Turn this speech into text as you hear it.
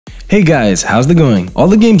Hey guys, how's it going? All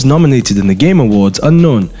the games nominated in the Game Awards are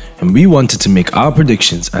known, and we wanted to make our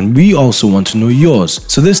predictions, and we also want to know yours.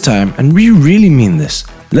 So this time, and we really mean this,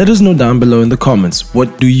 let us know down below in the comments,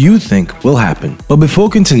 what do you think will happen? But before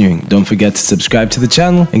continuing, don't forget to subscribe to the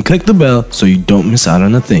channel and click the bell so you don't miss out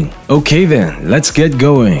on a thing. Okay then, let's get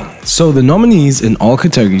going. So the nominees in all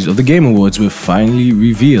categories of the Game Awards were finally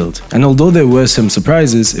revealed, and although there were some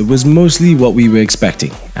surprises, it was mostly what we were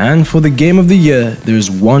expecting. And for the Game of the Year, there is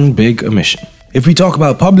one big omission. If we talk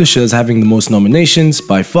about publishers having the most nominations,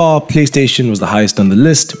 by far PlayStation was the highest on the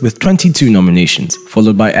list with 22 nominations,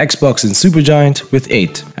 followed by Xbox and Supergiant with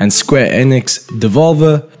 8, and Square Enix,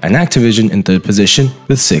 Devolver, and Activision in third position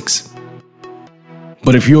with 6.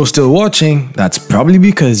 But if you're still watching, that's probably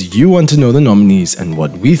because you want to know the nominees and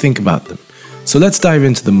what we think about them. So let's dive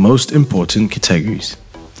into the most important categories.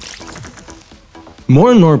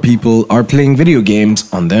 More and more people are playing video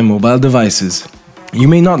games on their mobile devices. You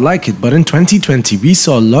may not like it, but in 2020 we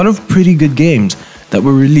saw a lot of pretty good games that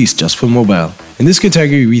were released just for mobile. In this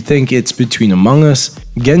category we think it's between Among Us,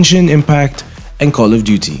 Genshin Impact, and Call of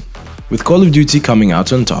Duty, with Call of Duty coming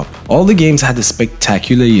out on top. All the games had a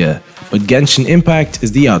spectacular year, but Genshin Impact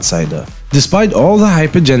is the outsider. Despite all the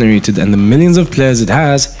hype it generated and the millions of players it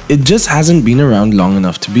has, it just hasn't been around long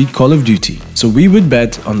enough to beat Call of Duty, so we would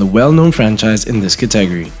bet on the well-known franchise in this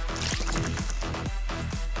category.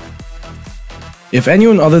 If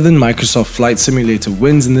anyone other than Microsoft Flight Simulator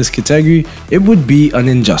wins in this category, it would be an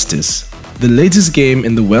injustice. The latest game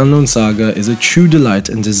in the well-known saga is a true delight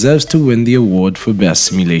and deserves to win the award for Best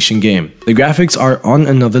Simulation Game. The graphics are on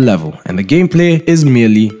another level, and the gameplay is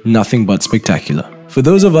merely nothing but spectacular. For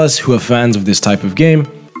those of us who are fans of this type of game,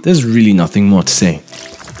 there's really nothing more to say.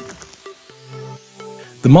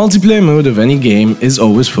 The multiplayer mode of any game is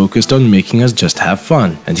always focused on making us just have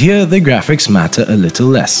fun, and here the graphics matter a little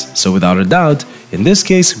less, so without a doubt, in this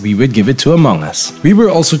case we would give it to Among Us. We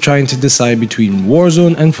were also trying to decide between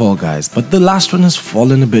Warzone and Fall Guys, but the last one has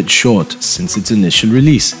fallen a bit short since its initial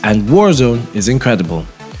release, and Warzone is incredible.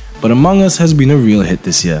 But Among Us has been a real hit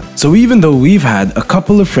this year. So even though we've had a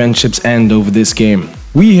couple of friendships end over this game,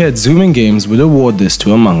 we here at Zoomin Games would award this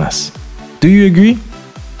to Among Us. Do you agree?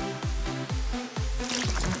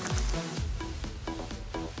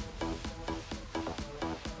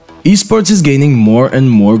 Esports is gaining more and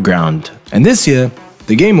more ground, and this year,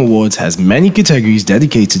 the Game Awards has many categories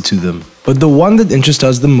dedicated to them, but the one that interests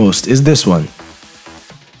us the most is this one.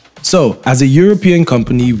 So, as a European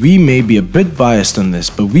company, we may be a bit biased on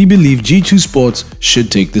this, but we believe G2 Sports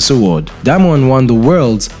should take this award. Damwon won the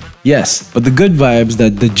Worlds, yes, but the good vibes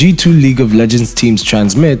that the G2 League of Legends teams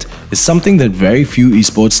transmit is something that very few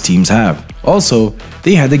esports teams have. Also,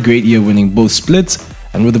 they had a great year winning both splits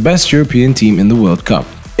and were the best European team in the World Cup.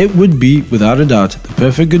 It would be, without a doubt, the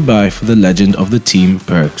perfect goodbye for the legend of the team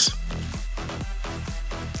Perks.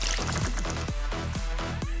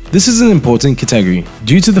 This is an important category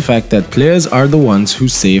due to the fact that players are the ones who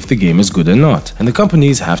say if the game is good or not, and the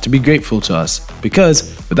companies have to be grateful to us,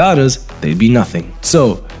 because without us, they'd be nothing.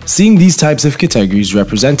 So, seeing these types of categories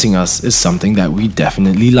representing us is something that we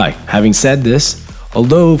definitely like. Having said this,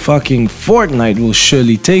 although fucking Fortnite will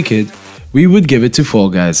surely take it, we would give it to Fall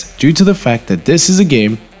Guys due to the fact that this is a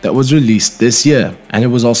game that was released this year, and it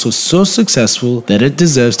was also so successful that it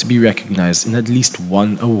deserves to be recognized in at least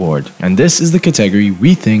one award, and this is the category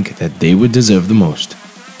we think that they would deserve the most.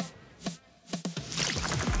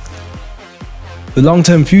 The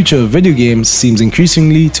long-term future of video games seems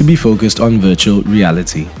increasingly to be focused on virtual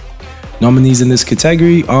reality. Nominees in this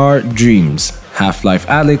category are Dreams, Half-Life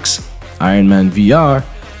Alyx, Iron Man VR,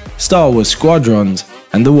 Star Wars Squadrons,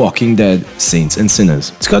 and The Walking Dead, Saints and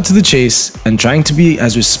Sinners. Let's cut to the chase and trying to be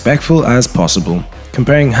as respectful as possible.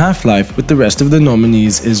 Comparing Half-Life with the rest of the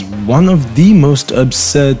nominees is one of the most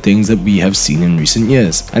absurd things that we have seen in recent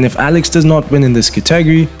years. And if Alyx does not win in this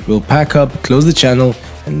category, we'll pack up, close the channel,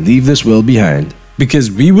 and leave this world behind.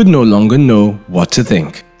 Because we would no longer know what to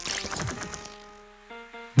think.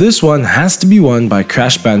 This one has to be won by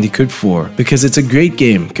Crash Bandicoot 4 because it's a great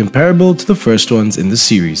game comparable to the first ones in the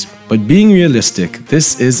series. But being realistic,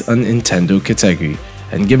 this is a Nintendo category,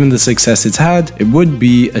 and given the success it's had, it would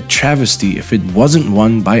be a travesty if it wasn't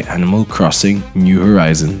won by Animal Crossing New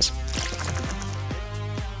Horizons.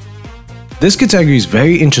 This category is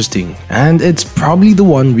very interesting, and it's probably the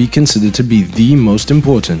one we consider to be the most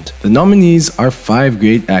important. The nominees are 5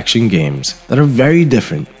 great action games that are very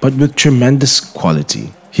different but with tremendous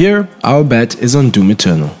quality. Here, our bet is on Doom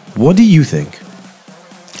Eternal. What do you think?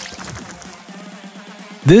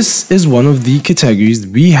 This is one of the categories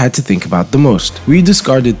we had to think about the most. We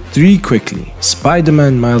discarded 3 quickly: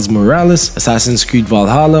 Spider-Man Miles Morales, Assassin's Creed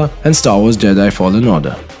Valhalla, and Star Wars Jedi Fallen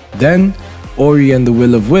Order. Then, Ori and the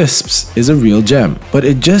Will of Wisps is a real gem, but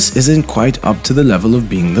it just isn't quite up to the level of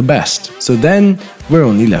being the best. So then, we're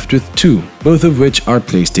only left with 2, both of which are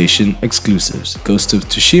PlayStation exclusives, Ghost of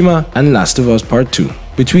Tsushima and Last of Us Part 2.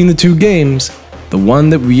 Between the 2 games, the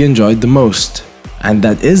one that we enjoyed the most, and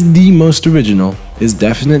that is the most original, is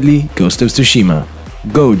definitely Ghost of Tsushima.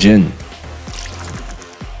 Go Jin!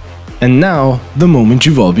 And now, the moment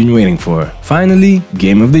you've all been waiting for. Finally,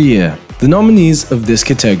 Game of the Year. The nominees of this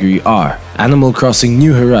category are Animal Crossing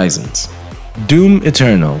New Horizons, Doom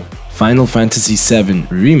Eternal, Final Fantasy VII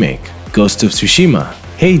Remake, Ghost of Tsushima,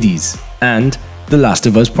 Hades, and The Last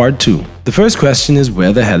of Us Part 2. The first question is,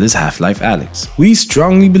 where the hell is Half-Life Alyx? We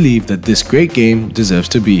strongly believe that this great game deserves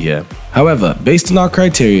to be here. However, based on our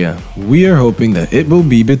criteria, we are hoping that it will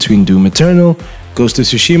be between Doom Eternal, Ghost of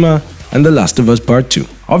Tsushima, and The Last of Us Part 2.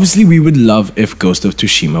 Obviously, we would love if Ghost of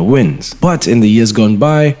Tsushima wins, but in the years gone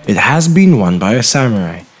by, it has been won by a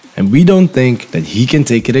samurai, and we don't think that he can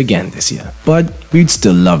take it again this year, but we'd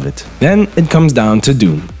still love it. Then it comes down to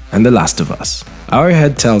Doom and The Last of Us. Our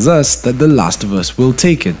head tells us that The Last of Us will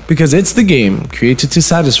take it, because it's the game created to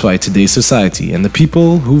satisfy today's society, and the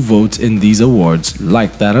people who vote in these awards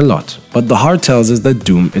like that a lot. But the heart tells us that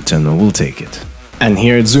Doom Eternal will take it. And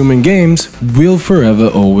here at Zoomin Games, we'll forever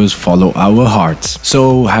always follow our hearts.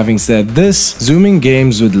 So having said this, Zoomin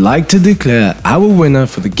Games would like to declare our winner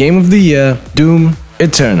for the Game of the Year, Doom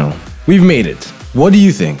Eternal. We've made it. What do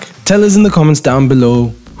you think? Tell us in the comments down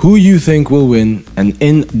below who you think will win and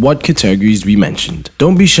in what categories we mentioned.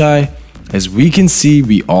 Don't be shy, as we can see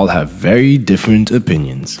we all have very different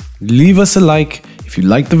opinions. Leave us a like if you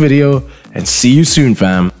liked the video, and see you soon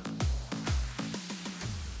fam.